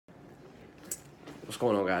What's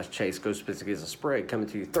going on, guys? Chase Ghost Picks Against the Spread coming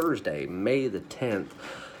to you Thursday, May the 10th.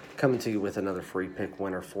 Coming to you with another free pick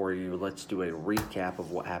winner for you. Let's do a recap of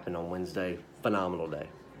what happened on Wednesday. Phenomenal day.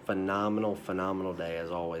 Phenomenal day as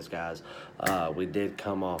always, guys. We did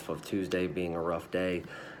come off of Tuesday being a rough day,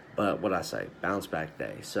 but what I say, bounce back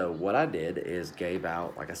day. So what I did is gave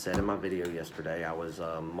out, like I said in my video yesterday, I was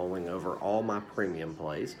mulling over all my premium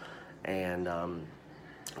plays and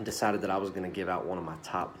decided that I was going to give out one of my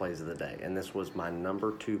top plays of the day, and this was my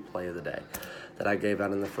number 2 play of the day that I gave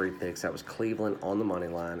out in the free picks. That was Cleveland on the money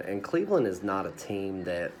line, and Cleveland is not a team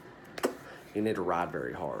that you need to ride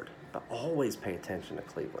very hard, but always pay attention to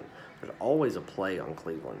Cleveland. There's always a play on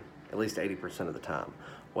Cleveland, at least 80% of the time,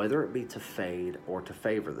 whether it be to fade or to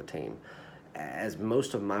favor the team. As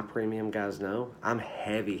most of my premium guys know, I'm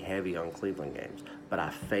heavy on Cleveland games, but I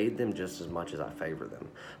fade them just as much as I favor them.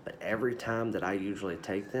 But every time that I usually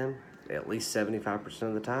take them, at least 75%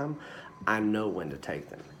 of the time, I know when to take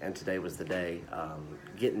them. And today was the day.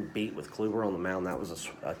 Getting beat with Kluber on the mound, that was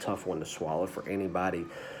a tough one to swallow for anybody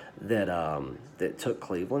that took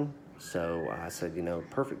Cleveland. So I said,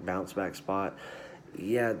 perfect bounce back spot.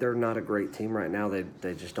 Yeah, they're not a great team right now.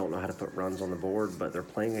 They just don't know how to put runs on the board, but they're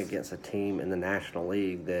playing against a team in the National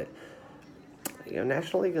League that,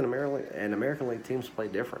 National League and American League teams play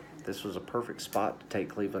different. This was a perfect spot to take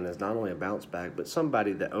Cleveland as not only a bounce back, but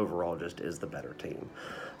somebody that overall just is the better team.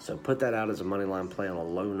 So put that out as a money line play on a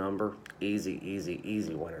low number. Easy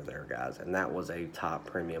winner there, guys. And that was a top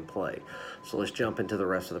premium play. So let's jump into the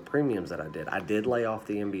rest of the premiums that I did. I did lay off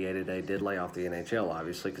the NBA today, did lay off the NHL,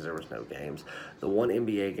 obviously, because there was no games. The one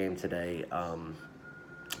NBA game today,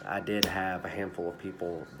 I did have a handful of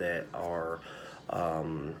people that are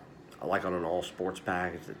like on an all sports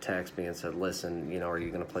package that text me and said, listen, are you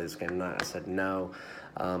going to play this game tonight? I said, no.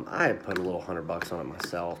 I had put a little $100 on it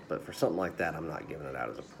myself, but for something like that, I'm not giving it out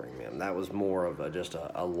as a premium. That was more of just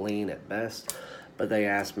a lean at best. But they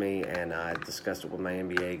asked me, and I discussed it with my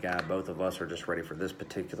NBA guy. Both of us are just ready for this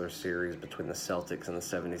particular series between the Celtics and the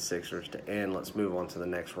 76ers to end. Let's move on to the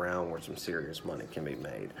next round where some serious money can be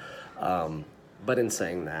made. But in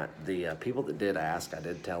saying that, the people that did ask, I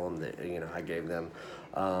did tell them that, I gave them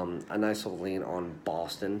a nice little lean on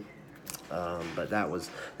Boston. But that was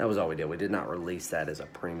all we did. We did not release that as a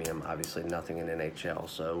premium. Obviously, nothing in NHL.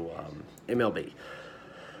 So MLB.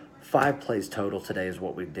 5 plays total today is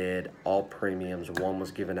what we did. All premiums. 1 was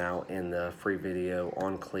given out in the free video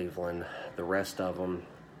on Cleveland. The rest of them,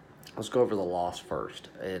 let's go over the loss first.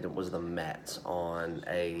 It was the Mets on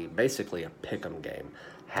basically a pick'em game.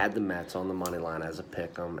 Had the Mets on the money line as a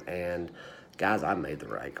pick'em, and guys, I made the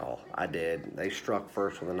right call. I did. They struck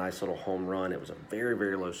first with a nice little home run. It was a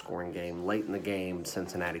very low scoring game. Late in the game,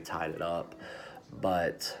 Cincinnati tied it up,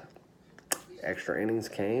 but extra innings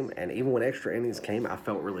came, and even when extra innings came, I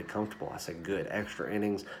felt really comfortable. I said, good, extra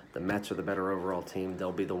innings. The Mets are the better overall team.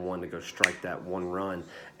 They'll be the one to go strike that 1 run,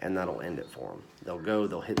 and that'll end it for them.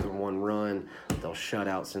 They'll hit the 1 run. They'll shut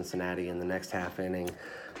out Cincinnati in the next half inning.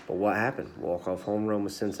 But what happened? Walk-off home run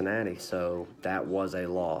with Cincinnati, so that was a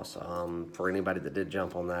loss. For anybody that did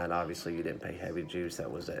jump on that, obviously you didn't pay heavy juice.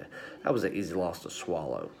 That was an easy loss to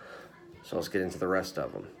swallow. So let's get into the rest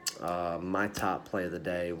of them. My top play of the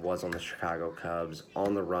day was on the Chicago Cubs,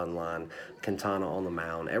 on the run line, Quintana on the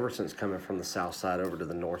mound. Ever since coming from the south side over to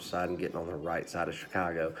the north side and getting on the right side of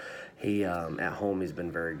Chicago, he at home he's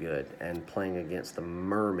been very good. And playing against the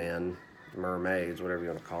Mermaids, whatever you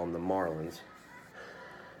want to call them, the Marlins.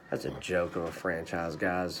 That's a joke of a franchise,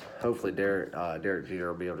 guys. Hopefully Derek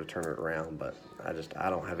Jeter will be able to turn it around, but I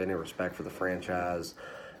don't have any respect for the franchise.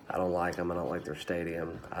 I don't like them. I don't like their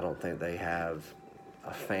stadium. I don't think they have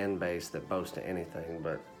a fan base that boasts of anything.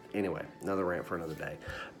 But anyway, another rant for another day.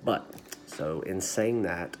 But so in saying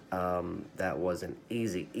that, that was an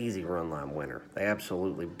easy run line winner. They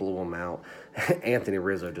absolutely blew them out. Anthony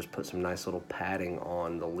Rizzo just put some nice little padding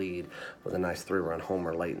on the lead with a nice 3-run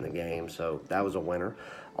homer late in the game. So that was a winner.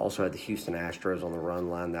 Also had the Houston Astros on the run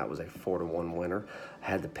line. That was a 4-1 winner.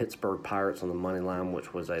 Had the Pittsburgh Pirates on the money line,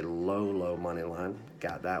 which was a low money line.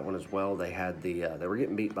 Got that one as well. They had they were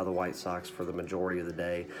getting beat by the White Sox for the majority of the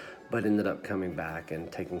day, but ended up coming back and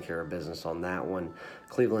taking care of business on that one.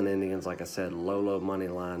 Cleveland Indians, like I said, low money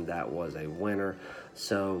line. That was a winner.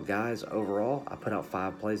 So, guys, overall, I put out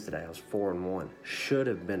 5 plays today. I was 4-1. Should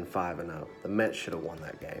have been 5-0. The Mets should have won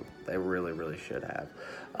that game. They really should have.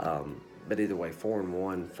 But either way,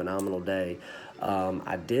 4-1, phenomenal day.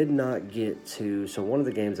 I did not get to, so one of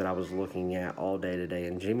the games that I was looking at all day today,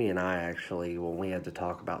 and Jimmy and I actually, when we had to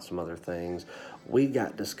talk about some other things, we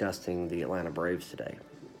got discussing the Atlanta Braves today.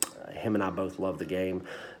 Him and I both love the game.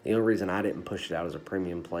 The only reason I didn't push it out as a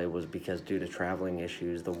premium play was because due to traveling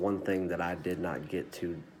issues, the one thing that I did not get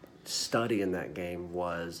to study in that game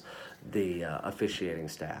was the officiating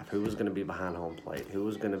staff. Who was going to be behind home plate? Who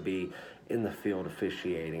was going to be in the field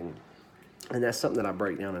officiating? And that's something that I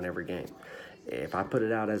break down in every game. If I put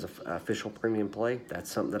it out as an official premium play,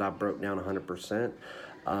 that's something that I broke down 100%.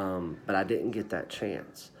 But I didn't get that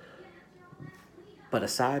chance. But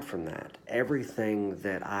aside from that, everything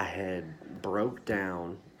that I had broke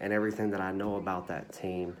down and everything that I know about that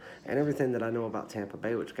team and everything that I know about Tampa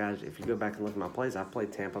Bay, which, guys, if you go back and look at my plays, I've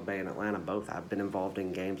played Tampa Bay and Atlanta both. I've been involved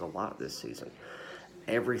in games a lot this season.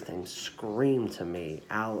 Everything screamed to me,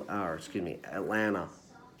 Atlanta.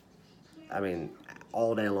 I mean,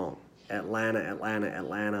 all day long.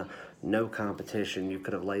 Atlanta, no competition. You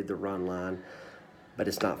could have laid the run line. But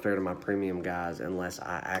it's not fair to my premium guys unless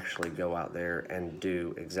I actually go out there and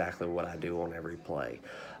do exactly what I do on every play.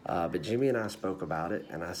 But Jimmy and I spoke about it,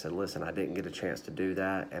 and I said, listen, I didn't get a chance to do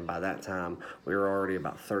that. And by that time, we were already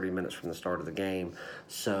about 30 minutes from the start of the game.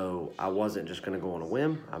 So I wasn't just going to go on a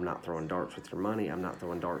whim. I'm not throwing darts with your money. I'm not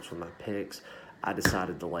throwing darts with my picks. I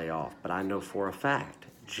decided to lay off. But I know for a fact,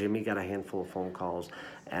 Jimmy got a handful of phone calls,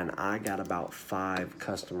 and I got about 5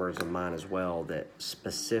 customers of mine as well that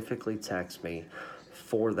specifically text me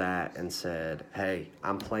for that and said, hey,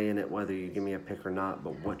 I'm playing it whether you give me a pick or not,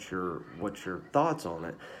 but what's your thoughts on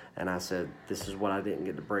it? And I said, this is what I didn't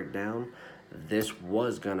get to break down. This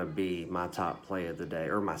was going to be my top play of the day,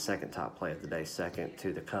 or my second top play of the day, second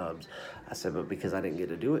to the Cubs. I said, but because I didn't get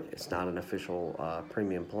to do it, it's not an official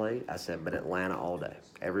premium play. I said, but Atlanta all day.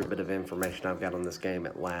 Every bit of information I've got on this game,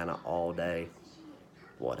 Atlanta all day.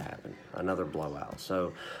 What happened? Another blowout.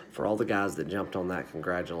 So for all the guys that jumped on that,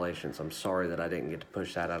 congratulations. I'm sorry that I didn't get to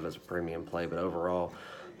push that out as a premium play, but overall,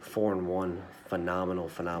 4-1,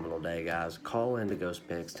 phenomenal day, guys. Call in to Ghost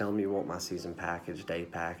Picks. Tell them you want my season package, day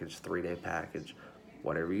package, 3-day package,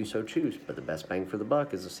 whatever you so choose. But the best bang for the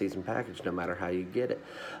buck is a season package, no matter how you get it.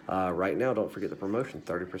 Right now, don't forget the promotion,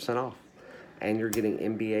 30% off. And you're getting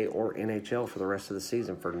NBA or NHL for the rest of the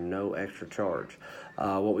season for no extra charge.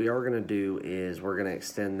 What we are going to do is we're going to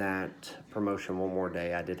extend that promotion one more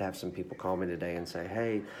day. I did have some people call me today and say,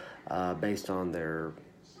 hey, based on their,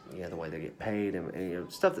 the way they get paid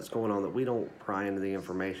and stuff that's going on that we don't pry into the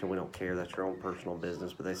information, we don't care, that's your own personal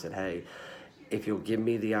business. But they said, hey, if you'll give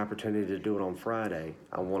me the opportunity to do it on Friday,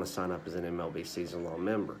 I want to sign up as an MLB season-long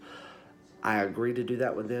member. I agree to do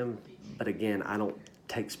that with them, but again, I don't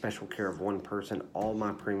take special care of one person. All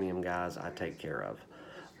my premium guys I take care of.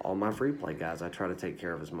 All my free play guys I try to take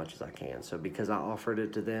care of as much as I can. So because I offered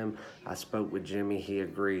it to them, I spoke with Jimmy, he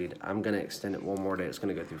agreed. I'm going to extend it one more day. It's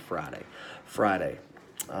going to go through Friday,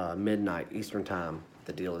 midnight Eastern time,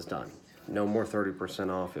 the deal is done. No more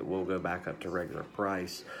 30% off. It will go back up to regular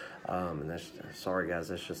price. And sorry guys,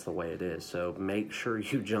 that's just the way it is. So make sure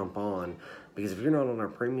you jump on, because if you're not on our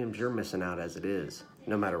premiums, you're missing out as it is,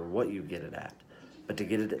 no matter what you get it at. But to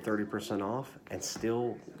get it at 30% off and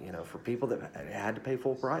still, for people that had to pay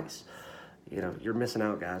full price, you're missing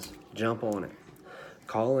out, guys. Jump on it.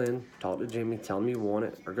 Call in, talk to Jimmy, tell him you want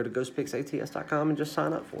it, or go to ghostpicksats.com and just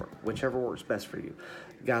sign up for it, whichever works best for you.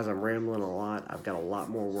 Guys, I'm rambling a lot. I've got a lot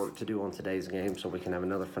more work to do on today's game so we can have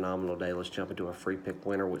another phenomenal day. Let's jump into a free pick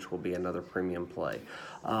winner, which will be another premium play.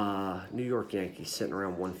 New York Yankees sitting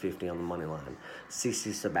around 150 on the money line. CC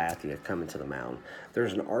Sabathia coming to the mound.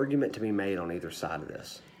 There's an argument to be made on either side of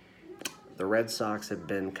this. The Red Sox have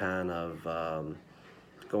been kind of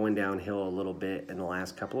going downhill a little bit in the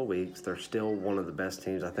last couple of weeks. They're still one of the best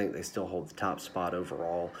teams. I think they still hold the top spot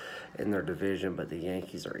overall in their division, but the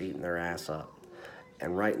Yankees are eating their ass up.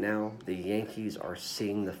 And right now, the Yankees are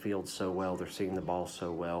seeing the field so well. They're seeing the ball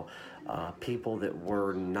so well. People that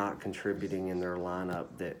were not contributing in their lineup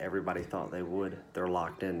that everybody thought they would, they're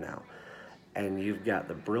locked in now. And you've got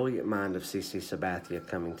the brilliant mind of CC Sabathia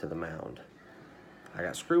coming to the mound. I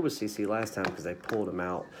got screwed with CC last time because they pulled him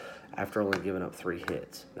out after only giving up 3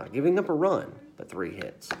 hits. Not giving up a run, but 3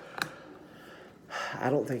 hits. I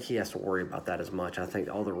don't think he has to worry about that as much. I think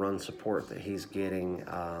all the run support that he's getting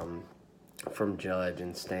from Judge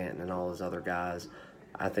and Stanton and all those other guys,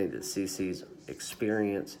 I think that CC's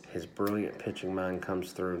experience, his brilliant pitching mind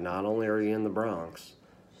comes through. Not only are you in the Bronx,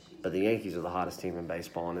 but the Yankees are the hottest team in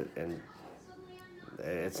baseball, and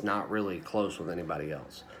it's not really close with anybody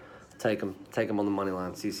else. Take them on the money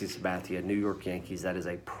line. CC Sabathia, New York Yankees. That is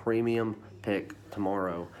a premium pick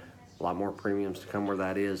tomorrow. A lot more premiums to come where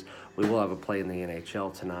that is. We will have a play in the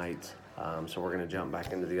NHL tonight, so we're going to jump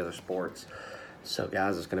back into the other sports. So,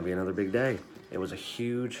 guys, it's going to be another big day. It was a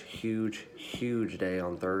huge, huge, huge day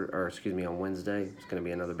on on Wednesday. It's going to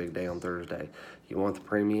be another big day on Thursday. You want the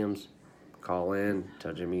premiums? Call in.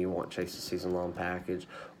 Tell Jimmy you want Chase the season long package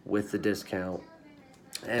with the discount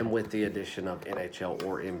and with the addition of NHL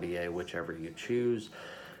or NBA, whichever you choose.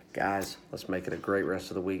 Guys, let's make it a great rest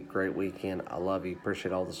of the week, great weekend. I love you.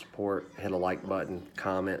 Appreciate all the support. Hit a like button,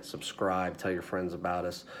 comment, subscribe, tell your friends about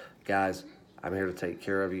us. Guys, I'm here to take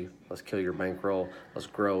care of you. Let's kill your bankroll. Let's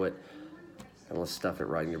grow it. And let's stuff it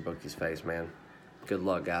right in your bookie's face, man. Good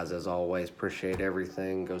luck, guys, as always. Appreciate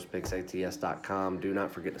everything. GhostPicksATS.com. Do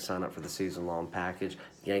not forget to sign up for the season-long package.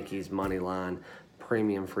 Yankees money line,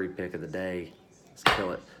 premium free pick of the day. Let's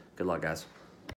kill it. Good luck, guys.